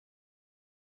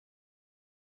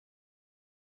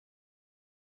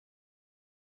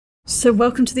So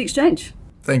welcome to the Exchange.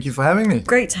 Thank you for having me.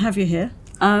 Great to have you here.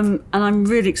 And I'm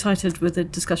really excited with the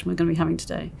discussion we're going to be having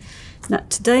today. Now,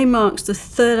 today marks the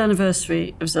third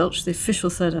anniversary of Zilch, the official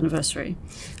third anniversary.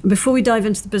 And before we dive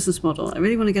into the business model, I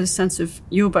really want to get a sense of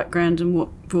your background and what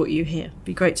brought you here. It'd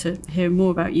be great to hear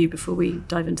more about you before we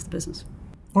dive into the business.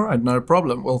 All right, no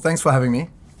problem. Well, thanks for having me.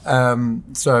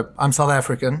 So I'm South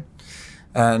African,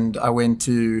 and I went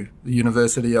to the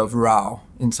University of Rau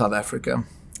in South Africa.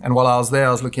 And while I was there,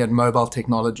 I was looking at mobile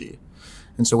technology.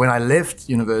 And so when I left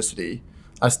university,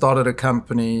 I started a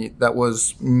company that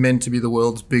was meant to be the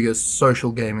world's biggest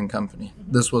social gaming company.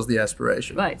 This was the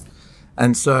aspiration. Right.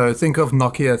 And so think of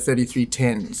Nokia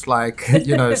 3310s, like,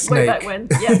 Snake. Way back when.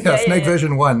 Yeah, Snake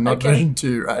version 1, not version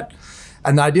 2, right?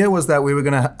 And the idea was that we were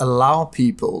going to allow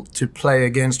people to play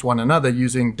against one another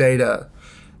using data,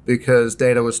 because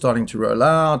data was starting to roll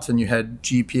out and you had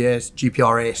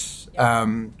GPRS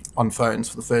on phones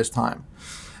for the first time.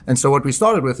 And so what we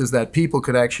started with is that people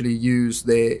could actually use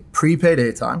their prepaid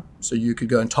airtime. So you could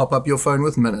go and top up your phone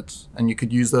with minutes, and you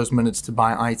could use those minutes to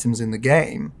buy items in the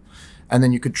game. And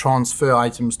then you could transfer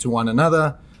items to one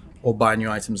another or buy new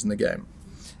items in the game.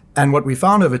 And what we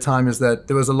found over time is that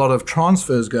there was a lot of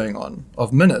transfers going on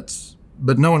of minutes,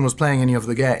 but no one was playing any of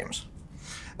the games.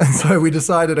 And so we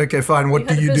decided, okay, fine, what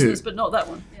do you do? But not that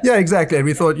one. Yeah, exactly. And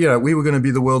we thought, we were going to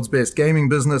be the world's best gaming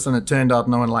business, and it turned out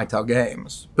no one liked our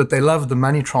games. But they loved the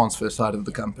money transfer side of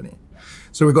the company.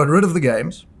 So we got rid of the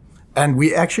games, and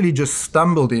we actually just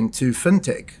stumbled into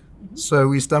fintech. So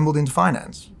we stumbled into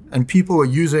finance. And people were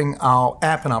using our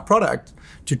app and our product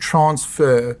to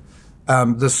transfer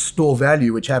the store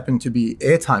value, which happened to be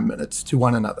airtime minutes, to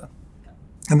one another.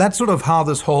 And that's sort of how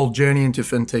this whole journey into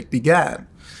fintech began.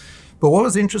 But what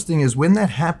was interesting is when that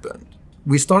happened,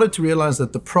 we started to realize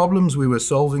that the problems we were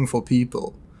solving for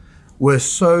people were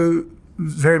so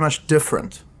very much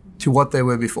different to what they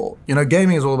were before.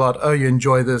 Gaming is all about, you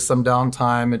enjoy this, some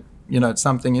downtime, it's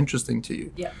something interesting to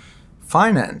you. Yeah.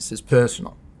 Finance is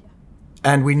personal.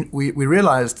 And we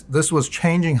realized this was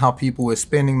changing how people were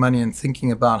spending money and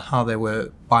thinking about how they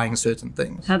were buying certain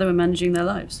things. How they were managing their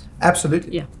lives.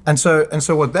 Absolutely. Yeah. And so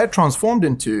what that transformed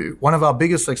into, one of our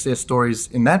biggest success stories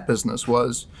in that business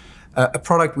was a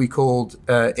product we called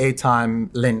airtime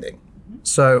lending.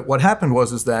 So what happened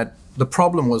is that the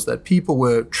problem was that people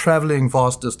were traveling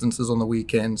vast distances on the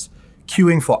weekends,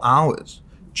 queuing for hours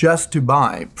just to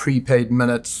buy prepaid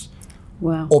minutes.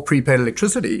 Wow. Or prepaid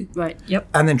electricity. Right, yep.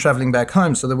 And then traveling back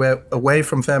home. So they were away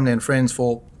from family and friends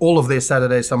for all of their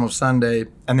Saturday, some of Sunday,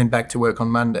 and then back to work on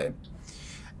Monday.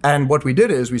 And what we did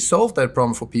is we solved that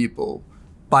problem for people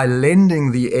by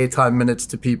lending the airtime minutes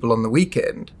to people on the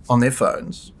weekend, on their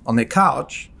phones, on their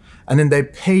couch, and then they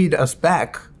paid us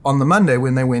back on the Monday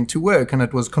when they went to work, and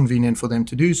it was convenient for them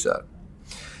to do so.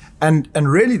 And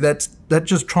really that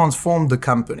just transformed the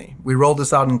company. We rolled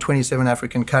this out in 27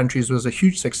 African countries. It was a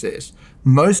huge success,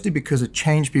 mostly because it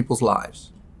changed people's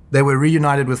lives. They were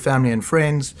reunited with family and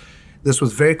friends. This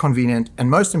was very convenient, and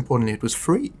most importantly, it was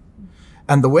free.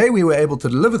 And the way we were able to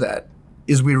deliver that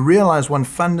is we realized one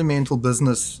fundamental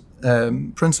business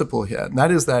principle here, and that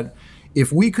is that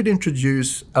if we could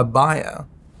introduce a buyer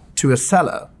to a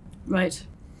seller, right?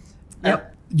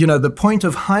 Yep. The point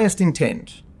of highest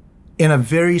intent, in a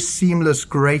very seamless,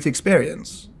 great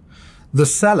experience, the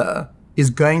seller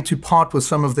is going to part with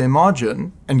some of their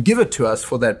margin and give it to us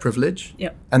for that privilege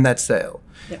and that sale.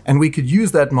 Yep. And we could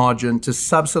use that margin to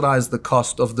subsidize the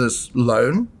cost of this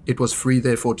loan. It was free,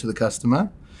 therefore, to the customer.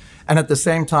 And at the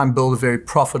same time, build a very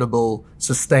profitable,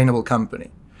 sustainable company.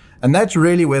 And that's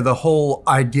really where the whole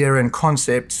idea and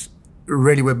concepts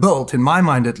really were built, in my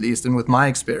mind at least, and with my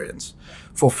experience,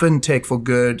 for fintech for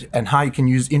good, and how you can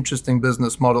use interesting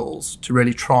business models to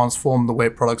really transform the way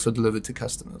products are delivered to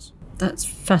customers. That's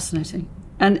fascinating.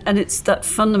 And it's that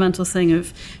fundamental thing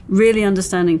of really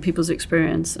understanding people's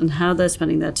experience and how they're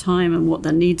spending their time and what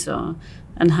their needs are,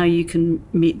 and how you can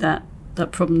meet that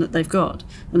problem that they've got,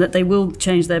 and that they will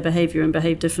change their behavior and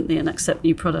behave differently and accept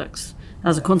new products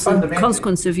as a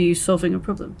consequence of you solving a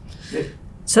problem. Yeah.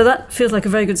 So that feels like a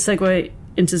very good segue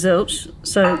into Zilch.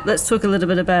 So let's talk a little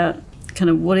bit about kind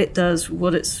of what it does,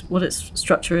 what its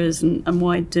structure is, and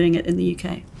why doing it in the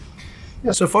UK.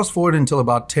 Yeah, so fast forward until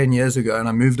about 10 years ago, and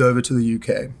I moved over to the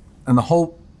UK. And the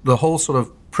whole sort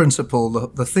of principle,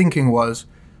 the thinking was,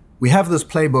 we have this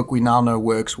playbook we now know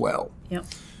works well. Yep.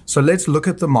 So let's look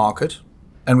at the market,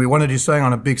 and we want to do something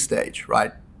on a big stage,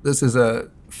 right? This is a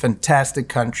fantastic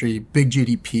country, big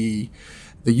GDP.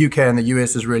 The UK and the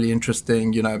US is really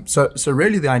interesting, So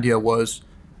really the idea was,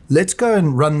 let's go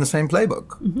and run the same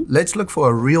playbook. Mm-hmm. Let's look for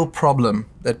a real problem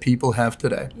that people have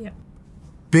today. Yep.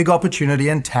 Big opportunity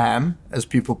and TAM, as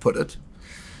people put it.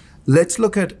 let's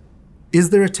look at, is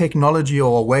there a technology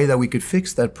or a way that we could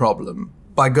fix that problem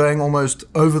by going almost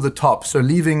over the top? So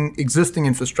leaving existing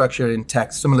infrastructure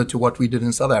intact, similar to what we did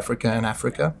in South Africa and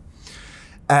Africa.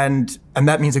 And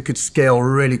that means it could scale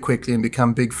really quickly and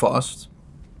become big fast.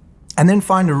 And then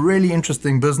find a really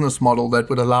interesting business model that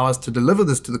would allow us to deliver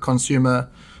this to the consumer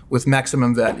with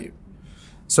maximum value.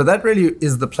 So that really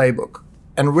is the playbook.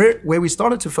 And where we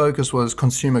started to focus was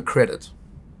consumer credit.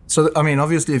 So, I mean,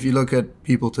 obviously, if you look at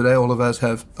people today, all of us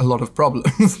have a lot of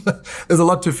problems. There's a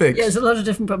lot to fix. Yeah, there's a lot of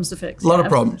different problems to fix. A lot of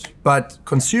problems. But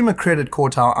consumer credit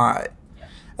caught our eye.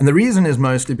 And the reason is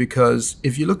mostly because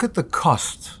if you look at the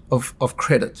cost of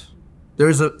credit, there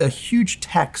is a huge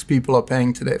tax people are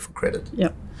paying today for credit.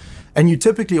 Yep. And you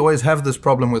typically always have this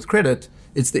problem with credit.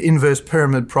 It's the inverse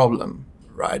pyramid problem,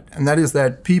 right? And that is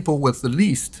that people with the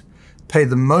least pay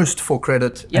the most for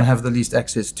credit and have the least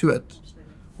access to it.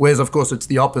 Whereas, of course, it's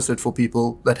the opposite for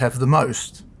people that have the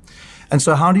most. And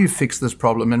so how do you fix this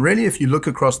problem? And really, if you look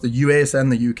across the US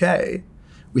and the UK,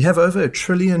 we have over $1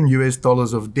 trillion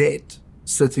of debt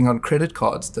sitting on credit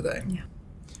cards today. Yeah.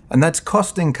 And that's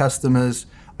costing customers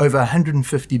over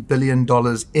 $150 billion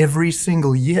every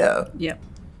single year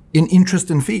in interest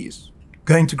and fees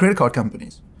going to credit card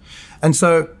companies. And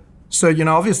so,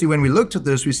 obviously, when we looked at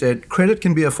this, we said credit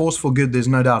can be a force for good. There's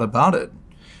no doubt about it.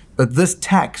 But this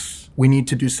tax, we need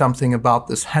to do something about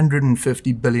this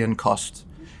 $150 billion cost.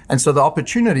 And so the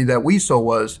opportunity that we saw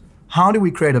was, how do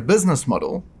we create a business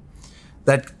model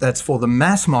that's for the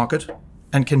mass market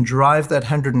and can drive that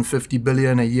 $150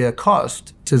 billion a year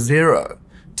cost to zero,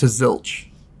 to Zilch?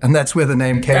 And that's where the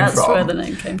name came from. That's where the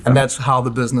name came from. And that's how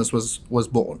the business was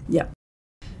born. Yeah.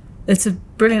 It's a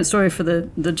brilliant story for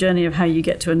the journey of how you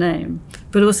get to a name,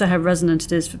 but also how resonant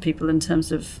it is for people in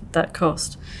terms of that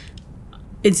cost.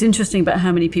 It's interesting about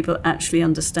how many people actually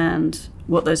understand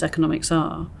what those economics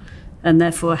are, and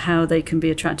therefore how they can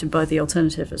be attracted by the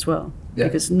alternative as well. Yeah.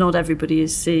 Because not everybody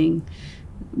is seeing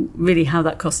really how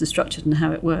that cost is structured and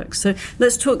how it works. So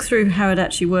let's talk through how it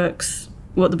actually works,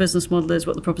 what the business model is,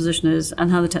 what the proposition is, and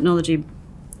how the technology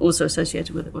also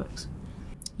associated with it works.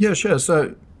 Yeah, sure.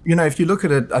 So, if you look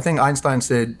at it, I think Einstein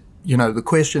said, the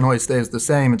question always stays the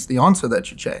same. It's the answer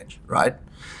that you change, right?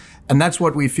 And that's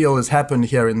what we feel has happened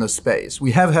here in this space.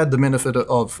 We have had the benefit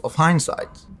of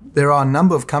hindsight. There are a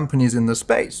number of companies in this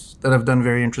space that have done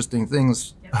very interesting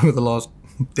things over the last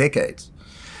decades.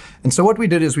 And so what we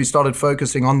did is we started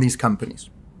focusing on these companies.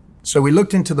 So we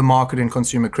looked into the market in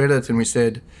consumer credit and we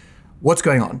said, what's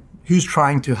going on? Who's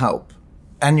trying to help?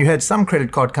 And you had some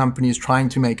credit card companies trying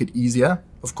to make it easier.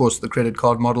 Of course, the credit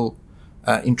card model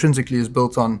intrinsically is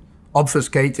built on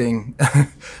obfuscating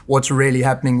what's really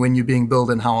happening when you're being billed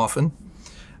and how often.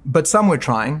 But some were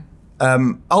trying,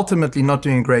 ultimately not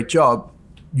doing a great job.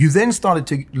 You then started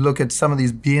to look at some of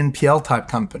these BNPL type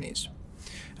companies.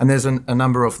 And there's a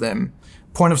number of them.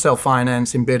 Point of sale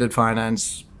finance, embedded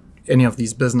finance, any of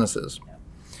these businesses.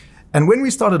 And when we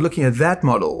started looking at that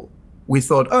model, we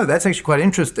thought, oh, that's actually quite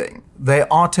interesting. They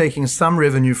are taking some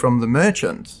revenue from the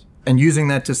merchant and using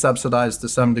that to subsidize to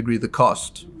some degree the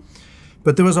cost.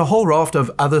 But there was a whole raft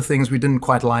of other things we didn't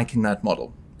quite like in that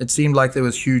model. It seemed like there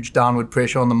was huge downward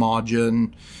pressure on the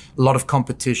margin, a lot of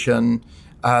competition.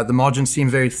 The margin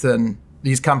seemed very thin.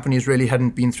 These companies really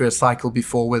hadn't been through a cycle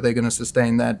before where they're going to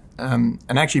sustain that and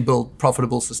actually build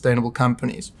profitable, sustainable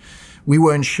companies. We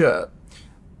weren't sure.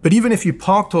 But even if you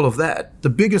parked all of that, the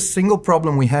biggest single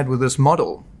problem we had with this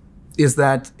model is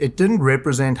that it didn't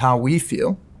represent how we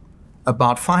feel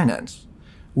about finance.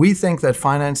 We think that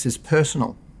finance is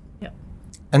personal. Yep.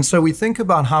 And so we think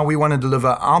about how we want to deliver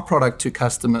our product to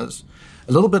customers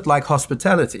a little bit like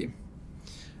hospitality.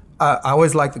 I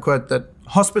always like the quote that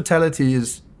hospitality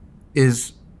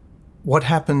is what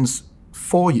happens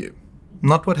for you,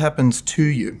 not what happens to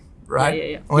you,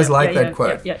 right? Yeah. Always like that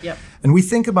quote. Yeah. And we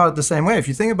think about it the same way. If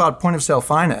you think about point of sale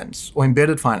finance or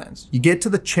embedded finance, you get to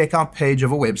the checkout page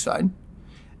of a website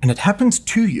and it happens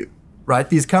to you, right?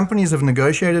 These companies have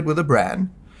negotiated with a brand.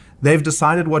 They've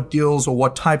decided what deals or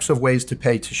what types of ways to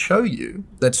pay to show you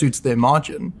that suits their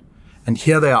margin. And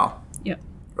here they are,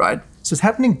 right? So it's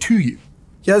happening to you.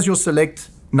 Here's your select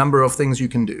number of things you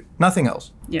can do. Nothing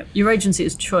else. Yeah. Your agency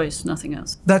is choice, nothing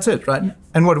else. That's it, right? Yeah.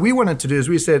 And what we wanted to do is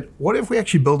we said, what if we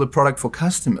actually build a product for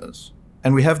customers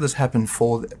and we have this happen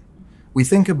for them? We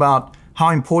think about how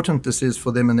important this is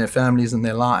for them and their families and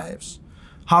their lives.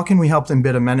 How can we help them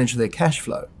better manage their cash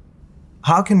flow?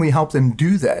 How can we help them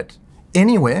do that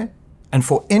anywhere and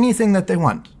for anything that they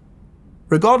want,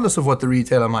 regardless of what the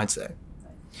retailer might say?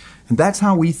 And that's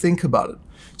how we think about it.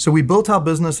 So we built our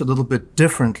business a little bit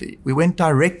differently. We went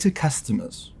direct to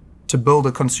customers to build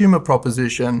a consumer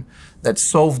proposition that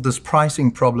solved this pricing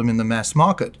problem in the mass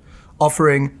market,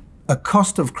 offering a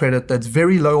cost of credit that's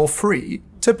very low or free,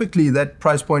 typically that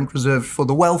price point reserved for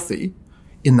the wealthy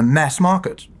in the mass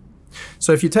market.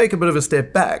 So if you take a bit of a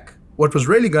step back, what was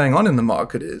really going on in the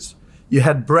market is you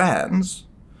had brands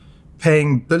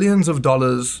paying billions of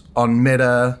dollars on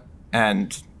Meta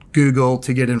and Google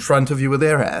to get in front of you with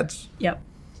their ads. Yep.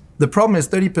 The problem is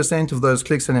 30% of those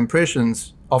clicks and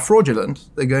impressions are fraudulent.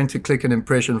 They're going to click and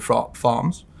impression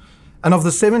farms. And of the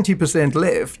 70%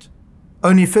 left,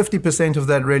 only 50% of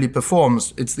that really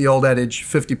performs. It's the old adage,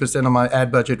 50% of my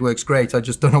ad budget works great. I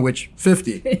just don't know which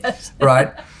 50, Yes.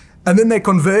 right? And then they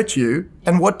convert you.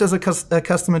 And what does a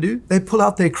customer do? They pull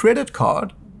out their credit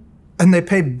card and they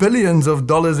pay billions of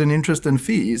dollars in interest and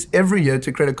fees every year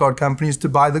to credit card companies to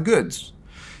buy the goods.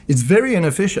 It's very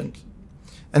inefficient.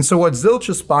 And so what Zilch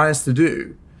aspires to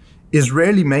do is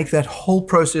really make that whole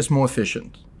process more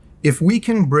efficient. If we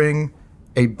can bring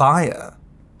a buyer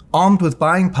armed with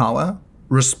buying power,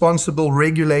 responsible,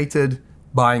 regulated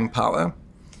buying power,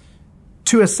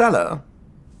 to a seller,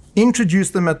 introduce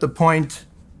them at the point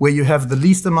where you have the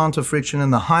least amount of friction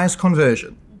and the highest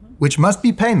conversion, which must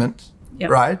be payment,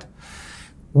 right?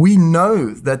 We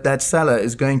know that that seller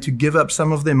is going to give up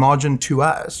some of their margin to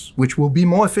us, which will be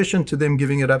more efficient to them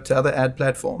giving it up to other ad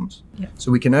platforms.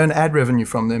 So we can earn ad revenue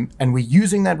from them, and we're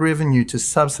using that revenue to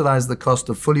subsidize the cost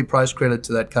of fully priced credit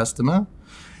to that customer,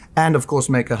 and of course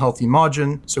make a healthy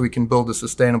margin so we can build a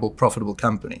sustainable, profitable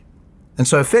company. And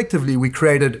so effectively we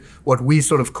created what we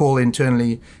sort of call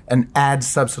internally an ad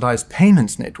subsidized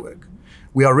payments network.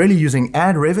 We are really using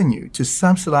ad revenue to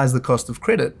subsidize the cost of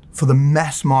credit for the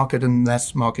mass market and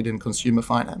mass market in consumer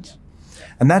finance.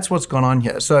 And that's what's gone on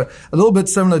here. So a little bit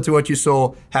similar to what you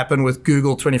saw happen with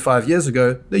Google 25 years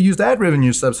ago. They used ad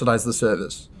revenue to subsidize the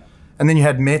service. And then you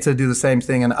had Meta do the same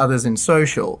thing and others in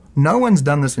social. No one's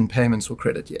done this in payments or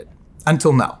credit yet,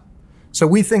 until now. So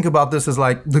we think about this as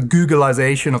like the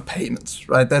Googleization of payments,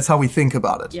 right? That's how we think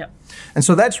about it. And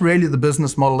so that's really the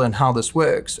business model and how this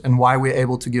works and why we're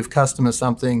able to give customers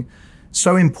something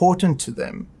so important to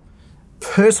them,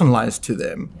 personalized to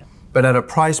them, but at a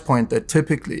price point that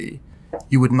typically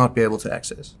you would not be able to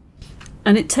access.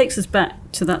 And it takes us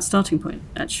back to that starting point,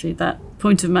 actually, that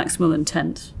point of maximal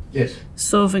intent. Yes.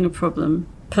 Solving a problem,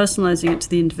 personalizing it to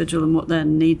the individual and what their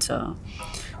needs are.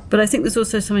 But I think there's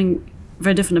also something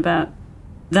very different about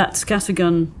that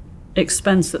scattergun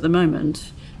expense at the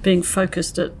moment being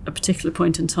focused at a particular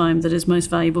point in time that is most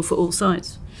valuable for all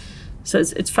sides. So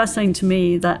it's fascinating to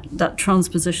me that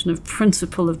transposition of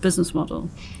principle of business model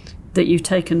that you've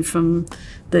taken from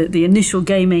the initial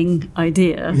gaming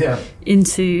idea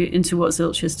into what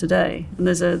Zilch is today. And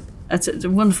there's a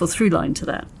wonderful through line to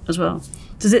that as well.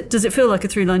 Does it feel like a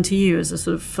through line to you as a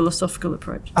sort of philosophical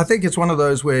approach? I think it's one of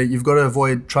those where you've got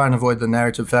to try and avoid the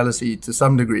narrative fallacy to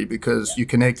some degree because you're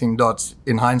connecting dots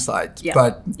in hindsight.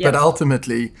 But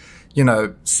ultimately,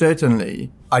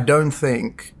 certainly, I don't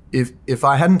think if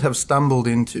I hadn't have stumbled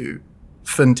into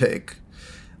fintech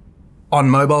on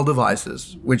mobile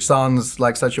devices, which sounds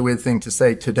like such a weird thing to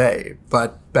say today,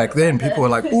 but back then people were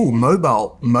like, ooh,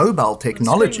 mobile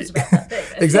technology.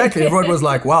 Exactly. Everyone was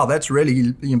like, wow, that's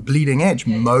really bleeding edge,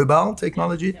 mobile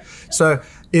technology. So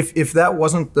if that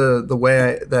wasn't the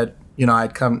way that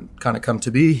I'd come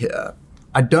to be here,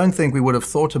 I don't think we would have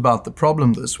thought about the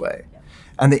problem this way.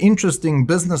 And the interesting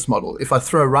business model, if I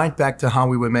throw right back to how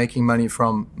we were making money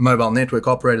from mobile network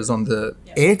operators on the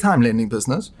airtime lending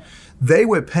business, they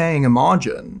were paying a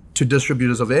margin to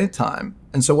distributors of airtime.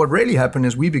 And so what really happened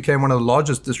is we became one of the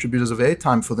largest distributors of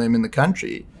airtime for them in the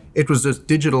country. It was just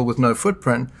digital with no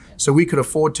footprint. So we could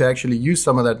afford to actually use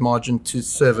some of that margin to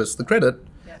service the credit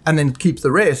and then keep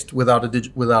the rest without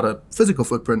a physical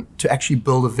footprint to actually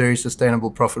build a very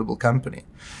sustainable, profitable company.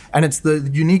 And it's the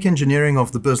unique engineering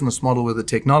of the business model with the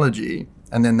technology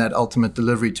and then that ultimate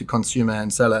delivery to consumer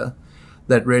and seller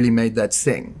that really made that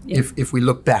sing, if we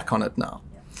look back on it now.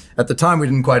 At the time, we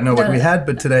didn't quite know what we had,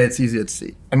 but today it's easier to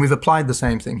see. And we've applied the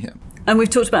same thing here. And we've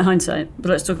talked about hindsight, but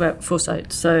let's talk about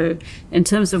foresight. So in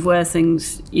terms of where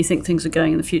you think things are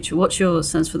going in the future, what's your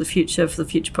sense for the future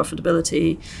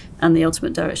profitability and the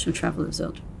ultimate direction of travel of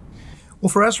Zilch? Well,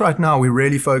 for us right now, we're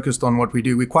really focused on what we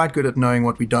do. We're quite good at knowing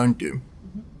what we don't do.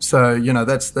 So,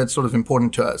 that's sort of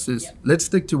important to us is let's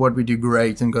stick to what we do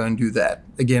great and go and do that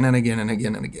again and again and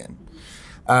again and again.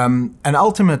 And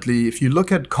ultimately, if you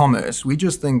look at commerce, we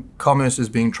just think commerce is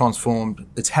being transformed.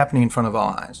 It's happening in front of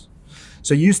our eyes.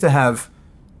 So you used to have,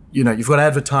 you've got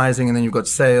advertising and then you've got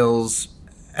sales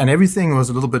and everything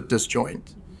was a little bit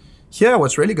disjoint. Here,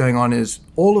 what's really going on is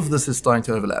all of this is starting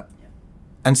to overlap.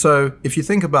 And so if you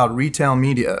think about retail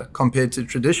media compared to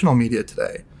traditional media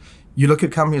today, you look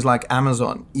at companies like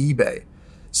Amazon, eBay,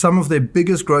 some of their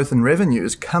biggest growth in revenue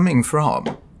is coming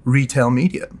from retail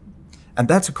media. And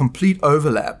that's a complete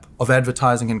overlap of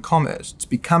advertising and commerce. It's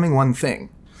becoming one thing.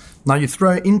 Now you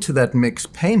throw into that mix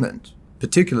payment,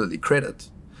 particularly credit,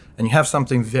 and you have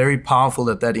something very powerful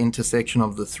at that intersection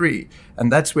of the three.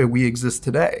 And that's where we exist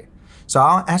today. So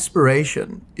our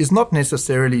aspiration is not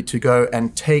necessarily to go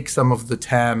and take some of the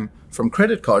TAM from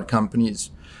credit card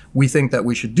companies. We think that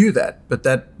we should do that, but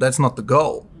that's not the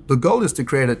goal. The goal is to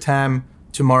create a TAM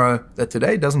tomorrow that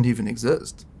today doesn't even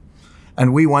exist.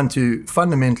 And we want to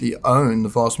fundamentally own the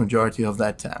vast majority of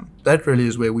that TAM. That really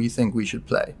is where we think we should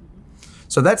play.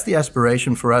 So that's the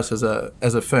aspiration for us as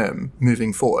a firm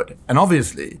moving forward. And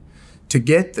obviously, to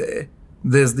get there,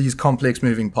 there's these complex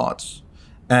moving parts.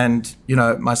 And,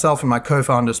 myself and my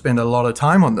co-founder spend a lot of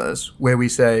time on this, where we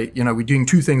say, we're doing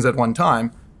two things at one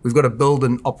time. We've got to build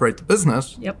and operate the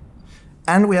business. Yep.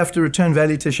 And we have to return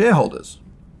value to shareholders.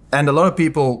 And a lot of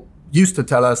people used to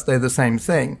tell us they're the same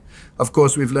thing. Of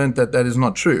course, we've learned that that is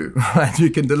not true. Right? You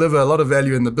can deliver a lot of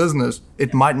value in the business.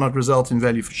 It might not result in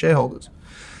value for shareholders.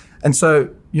 And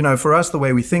so, for us, the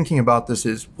way we're thinking about this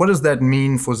is, what does that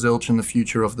mean for Zilch in the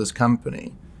future of this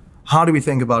company? How do we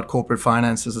think about corporate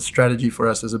finance as a strategy for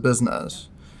us as a business?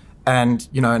 And,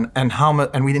 and how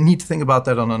much, and we need to think about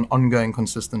that on an ongoing,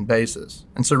 consistent basis.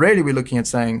 And so really we're looking at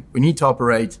saying we need to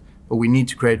operate, but we need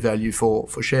to create value for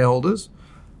shareholders.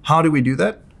 How do we do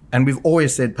that? And we've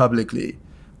always said publicly,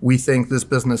 we think this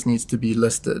business needs to be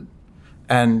listed.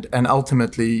 And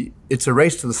ultimately, it's a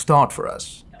race to the start for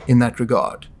us in that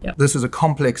regard. Yep. This is a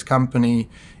complex company.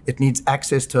 It needs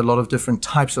access to a lot of different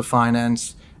types of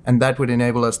finance, and that would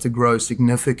enable us to grow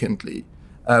significantly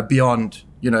beyond,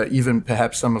 even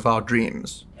perhaps some of our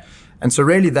dreams. Yep. And so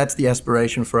really that's the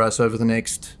aspiration for us over the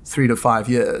next 3 to 5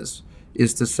 years,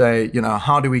 is to say,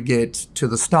 how do we get to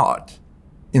the start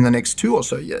in the next 2 or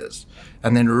so years,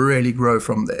 and then really grow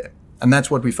from there. And that's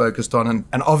what we focused on.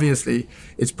 And obviously,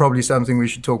 it's probably something we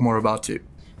should talk more about too.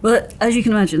 Well, as you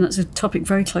can imagine, that's a topic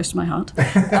very close to my heart,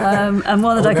 and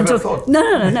one that I can talk.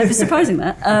 No, but surprising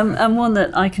that, and one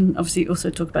that I can obviously also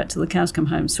talk about till the cows come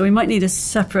home. So we might need a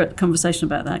separate conversation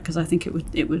about that, because I think it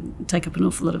would take up an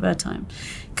awful lot of airtime.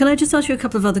 Can I just ask you a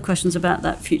couple of other questions about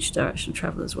that future direction of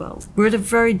travel as well? We're at a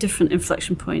very different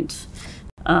inflection point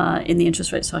in the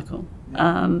interest rate cycle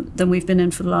than we've been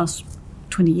in for the last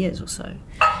 20 years or so.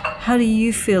 How do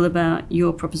you feel about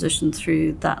your proposition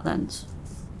through that lens?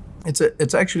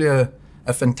 It's actually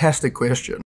a fantastic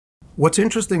question. What's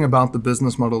interesting about the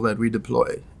business model that we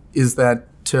deploy is that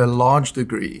to a large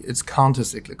degree, it's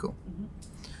counter-cyclical.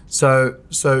 Mm-hmm.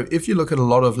 So if you look at a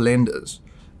lot of lenders,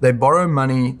 they borrow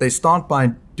money, they start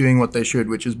by doing what they should,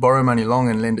 which is borrow money long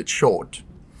and lend it short.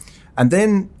 And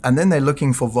then they're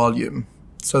looking for volume.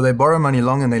 So they borrow money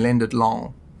long and they lend it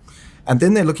long. And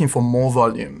then they're looking for more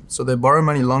volume. So they borrow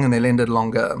money long and they lend it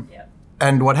longer. Yep.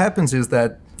 And what happens is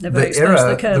that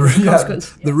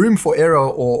the room for error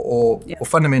or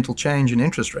fundamental change in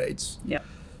interest rates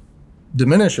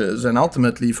diminishes, and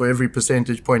ultimately for every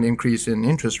percentage point increase in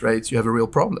interest rates, you have a real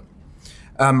problem.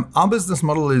 Our business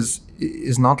model is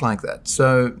not like that.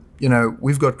 So,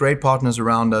 we've got great partners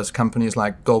around us, companies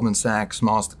like Goldman Sachs,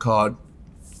 MasterCard,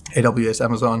 AWS,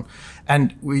 Amazon,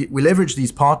 and we leverage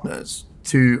these partners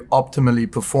to optimally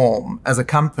perform as a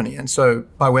company. And so,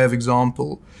 by way of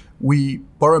example, we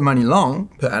borrow money long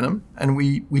per annum, and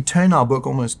we turn our book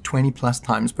almost 20 plus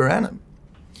times per annum,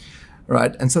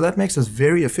 right? And so that makes us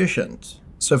very efficient.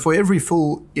 So for every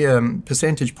full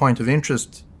percentage point of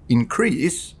interest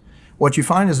increase, what you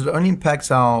find is it only impacts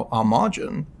our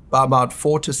margin by about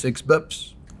 4 to 6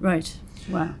 bips. Right.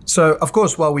 Wow. So, of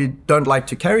course, while we don't like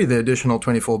to carry the additional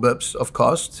 24 bips of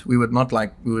cost, we would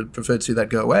prefer to see that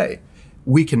go away.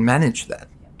 We can manage that.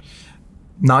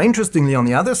 Now, interestingly, on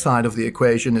the other side of the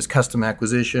equation is customer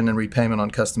acquisition and repayment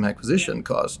on customer acquisition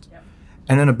cost.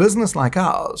 And in a business like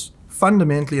ours,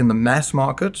 fundamentally in the mass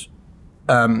market,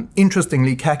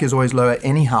 interestingly, CAC is always lower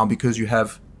anyhow because you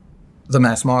have the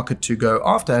mass market to go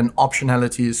after, and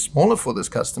optionality is smaller for this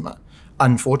customer,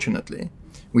 unfortunately.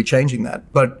 We're changing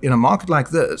that. But in a market like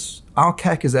this, our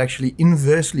CAC is actually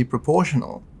inversely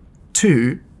proportional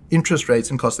to interest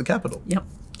rates and cost of capital. Yep.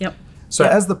 So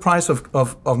as the price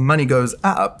of money goes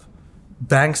up,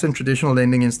 banks and traditional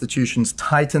lending institutions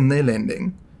tighten their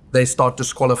lending. They start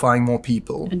disqualifying more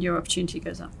people. And your opportunity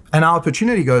goes up. And our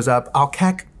opportunity goes up. Our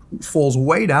CAC falls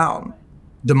way down.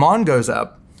 Demand goes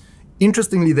up.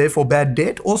 Interestingly, therefore, bad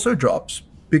debt also drops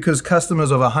because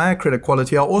customers of a higher credit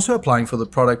quality are also applying for the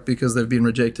product because they've been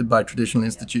rejected by traditional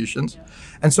institutions.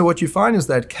 And so what you find is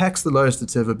that CAC's the lowest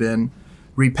it's ever been.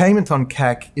 repayment on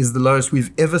CAC is the lowest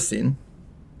we've ever seen,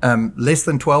 less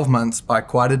than 12 months by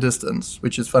quite a distance,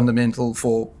 which is fundamental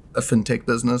for a fintech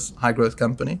business, high growth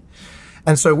company.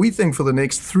 And so we think for the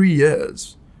next 3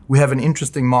 years, we have an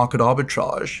interesting market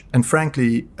arbitrage and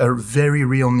frankly, a very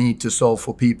real need to solve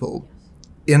for people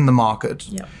in the market.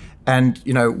 Yeah. And,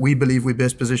 we believe we're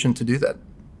best positioned to do that.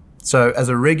 So as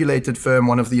a regulated firm,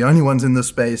 one of the only ones in this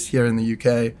space here in the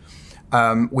UK,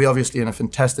 we're obviously in a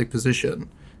fantastic position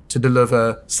to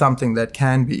deliver something that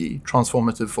can be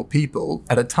transformative for people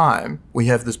at a time we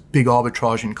have this big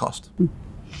arbitrage in cost.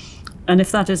 And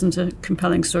if that isn't a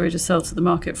compelling story to sell to the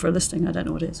market for a listing, I don't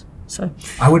know what is. So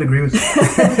I would agree with you.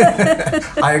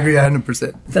 I agree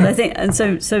 100%. But I think, and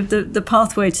so the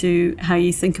pathway to how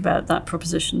you think about that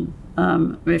proposition,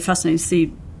 really fascinating to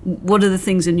see. What are the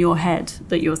things in your head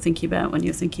that you're thinking about when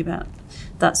you're thinking about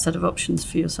that set of options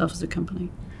for yourself as a company?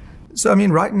 So,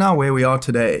 right now where we are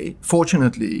today,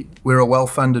 fortunately, we're a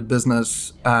well-funded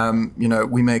business.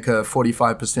 We make a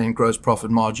 45% gross profit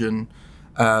margin,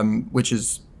 which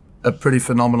is a pretty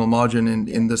phenomenal margin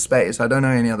in this space. I don't know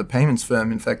any other payments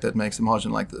firm, in fact, that makes a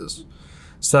margin like this.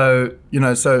 So,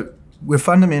 so we're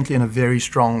fundamentally in a very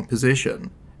strong position.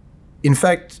 In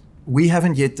fact, we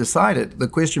haven't yet decided. The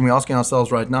question we're asking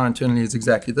ourselves right now internally is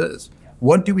exactly this.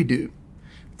 What do we do?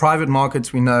 Private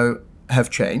markets, we know,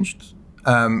 have changed,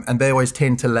 and they always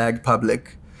tend to lag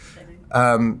public.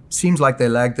 Seems like they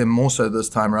lag them more so this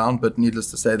time around, but needless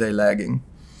to say, they're lagging.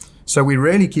 So we're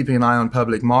really keeping an eye on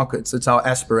public markets. It's our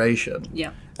aspiration.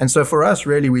 Yeah. And so for us,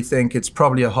 really, we think it's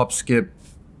probably a hop skip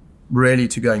really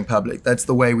to going public. That's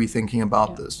the way we're thinking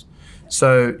about this.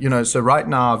 So, so right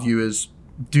now our view is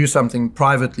do something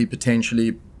privately,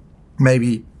 potentially,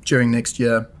 maybe during next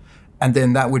year. And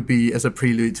then that would be as a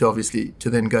prelude to obviously to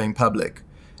then going public.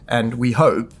 And we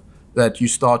hope that you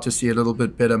start to see a little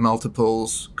bit better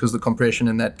multiples because the compression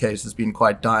in that case has been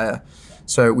quite dire.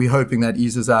 So we're hoping that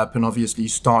eases up and obviously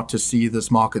start to see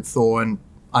this market thaw and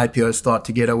IPOs start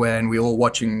to get away. And we're all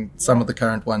watching some of the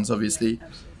current ones, obviously,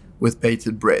 with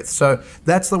bated breath. So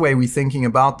that's the way we're thinking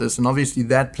about this. And obviously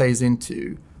that plays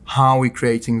into how we're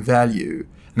creating value.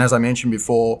 And as I mentioned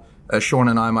before, Sean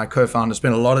and I, my co-founder,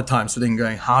 spent a lot of time sitting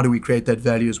going, how do we create that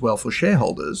value as well for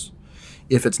shareholders?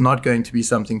 If it's not going to be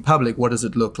something public, what does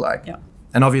it look like? Yeah.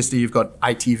 And obviously you've got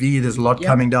ITV, there's a lot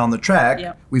coming down the track.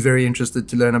 Yeah. We're very interested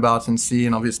to learn about and see,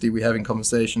 and obviously we're having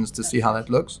conversations to see how that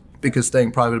looks, because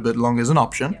staying private a bit longer is an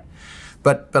option. Yeah.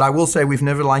 But I will say we've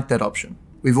never liked that option.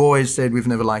 We've always said we've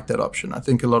never liked that option. I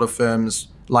think a lot of firms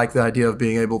like the idea of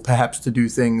being able perhaps to do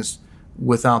things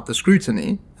without the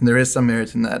scrutiny, and there is some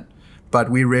merit in that. But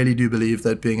we really do believe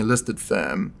that being a listed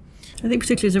firm, I think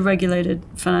particularly as a regulated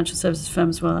financial services firm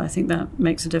as well, I think that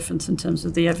makes a difference in terms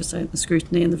of the oversight, the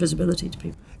scrutiny and the visibility to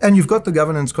people. And you've got the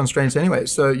governance constraints anyway.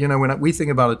 So, when we think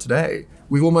about it today,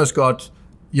 we've almost got,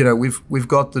 we've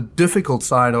got the difficult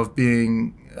side of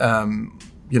being,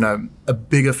 a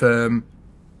bigger firm,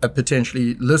 a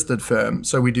potentially listed firm.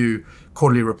 So we do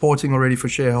quarterly reporting already for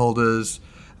shareholders.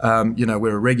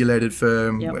 We're a regulated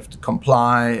firm. Yep. We have to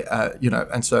comply,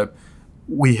 and so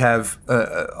we have,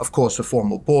 of course, a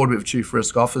formal board. We have a chief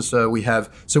risk officer. We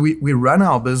run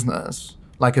our business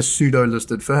like a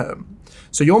pseudo-listed firm.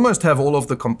 So you almost have all of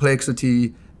the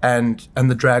complexity and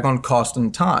the drag on cost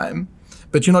and time,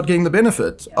 but you're not getting the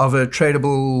benefit of a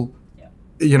tradable,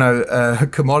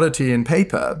 commodity in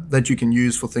paper that you can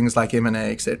use for things like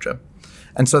M&A, etc.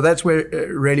 And so that's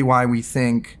really why we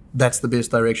think that's the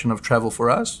best direction of travel for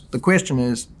us. The question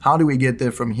is, how do we get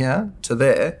there from here to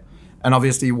there? And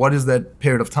obviously, what is that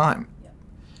period of time? Yeah.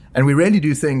 And we really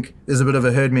do think there's a bit of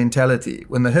a herd mentality.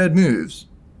 When the herd moves,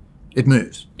 it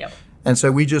moves. Yep. And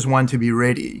so we just want to be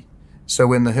ready. So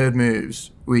when the herd moves,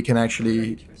 we can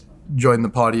actually join the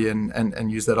party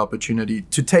and use that opportunity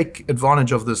to take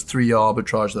advantage of this 3-year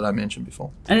arbitrage that I mentioned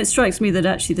before. And it strikes me that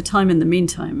actually the time in the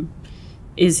meantime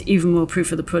is even more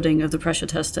proof of the pudding of the pressure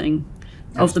testing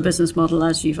of the business model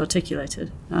as you've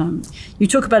articulated. You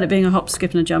talk about it being a hop,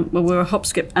 skip and a jump. Well, we're a hop,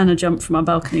 skip and a jump from our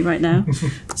balcony right now.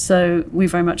 So we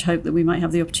very much hope that we might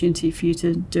have the opportunity for you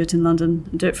to do it in London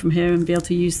and do it from here and be able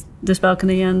to use this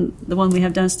balcony and the one we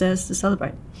have downstairs to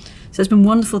celebrate. So it's been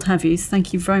wonderful to have you.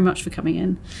 Thank you very much for coming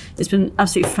in. It's been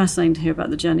absolutely fascinating to hear about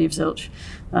the journey of Zilch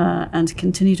and to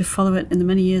continue to follow it in the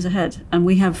many years ahead. And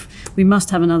we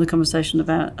must have another conversation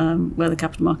about where the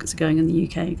capital markets are going in the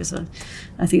UK, because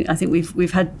I think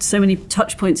we've had so many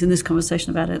touch points in this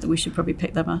conversation about it that we should probably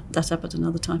pick that up at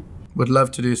another time. Would love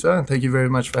to do so, and thank you very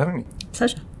much for having me.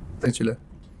 Pleasure. Thanks, Julia.